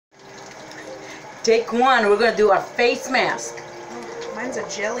Take one. We're going to do our face mask. Oh, mine's a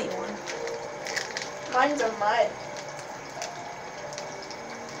jelly one. Mine's a mud.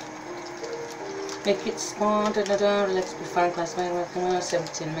 Make it spawn. Let's be fun. Classified with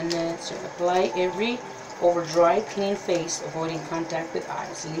 17 minutes. So apply every over dry, clean face, avoiding contact with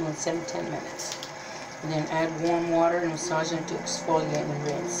eyes. Leave on 7-10 minutes. And then add warm water and massage it to exfoliate and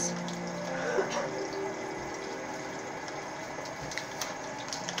rinse.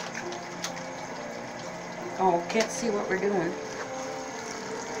 Oh, can't see what we're doing.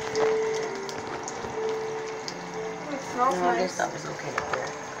 It smells No, I nice. guess that was okay up there.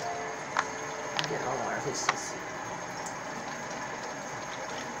 Get all our faces.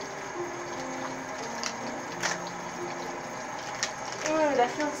 Ew, that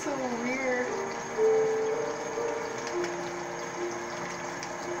feels so weird.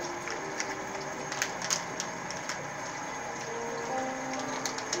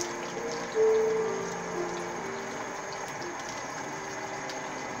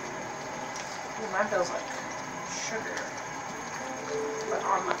 Ooh, mine feels like sugar, but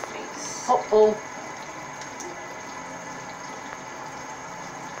on my face. Uh-oh.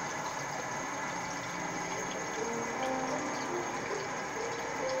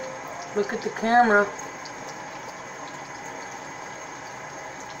 Look at the camera.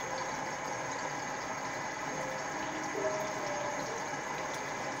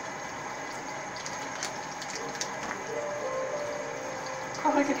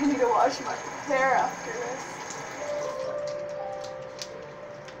 Probably gonna need to wash my hair after this.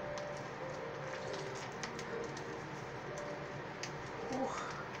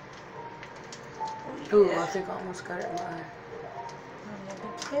 Ooh, I think I almost got it in my eye. Be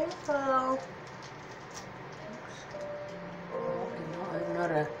careful. Okay, no, I'm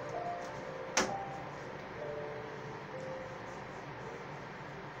not a...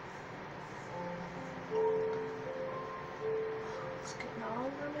 It's getting all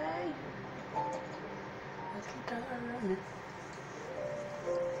over me.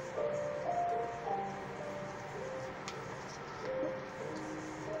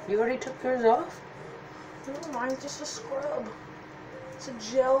 You already took yours off? No, mine's just a scrub. It's a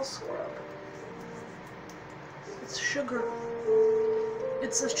gel scrub. It's sugar.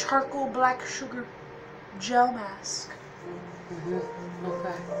 It's a charcoal black sugar gel mask.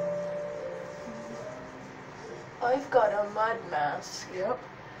 Okay. I've got a mud mask. Yep.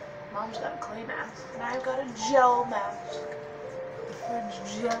 Mom's got a clay mask. And I've got a gel mask. For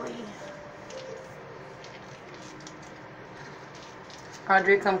jelly.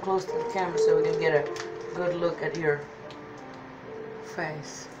 Audrey, come close to the camera so we can get a good look at your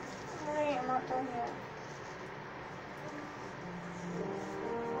face. Wait, I'm not done yet.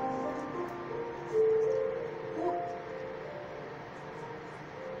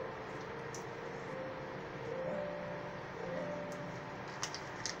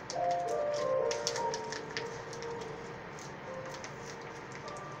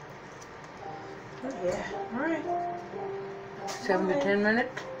 Oh, yeah. Alright. 7 to 10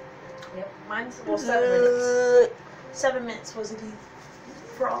 minutes? Yep. Mine's, well, 7 minutes. 7 minutes was enough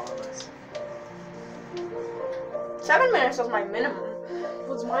for all of us. 7 minutes was my minimum.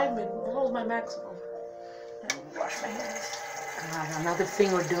 What's my minimum? What was my maximum? I wash my hands. God, another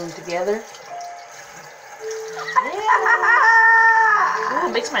thing we're doing together. Ooh,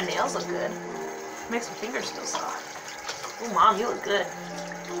 it makes my nails look good. Makes my fingers feel soft. Ooh, Mom, you look good.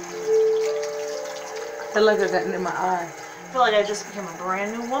 I feel like I got in my eye. I feel like I just became a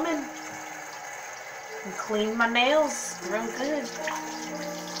brand new woman. And cleaned my nails real good.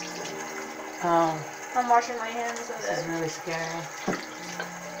 Oh, I'm washing my hands so this is that really scary.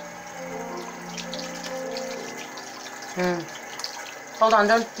 Hold on,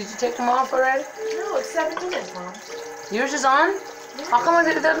 did you take them off already? No, it's 7 minutes, Mom. Yours is on? How come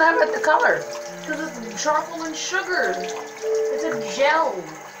it doesn't have the color? Because it's charcoal and sugar. It's a gel.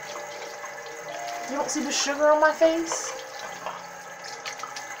 You don't see the sugar on my face?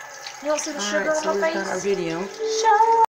 You don't see the sugar Alright, so on we've my done our face? video. Show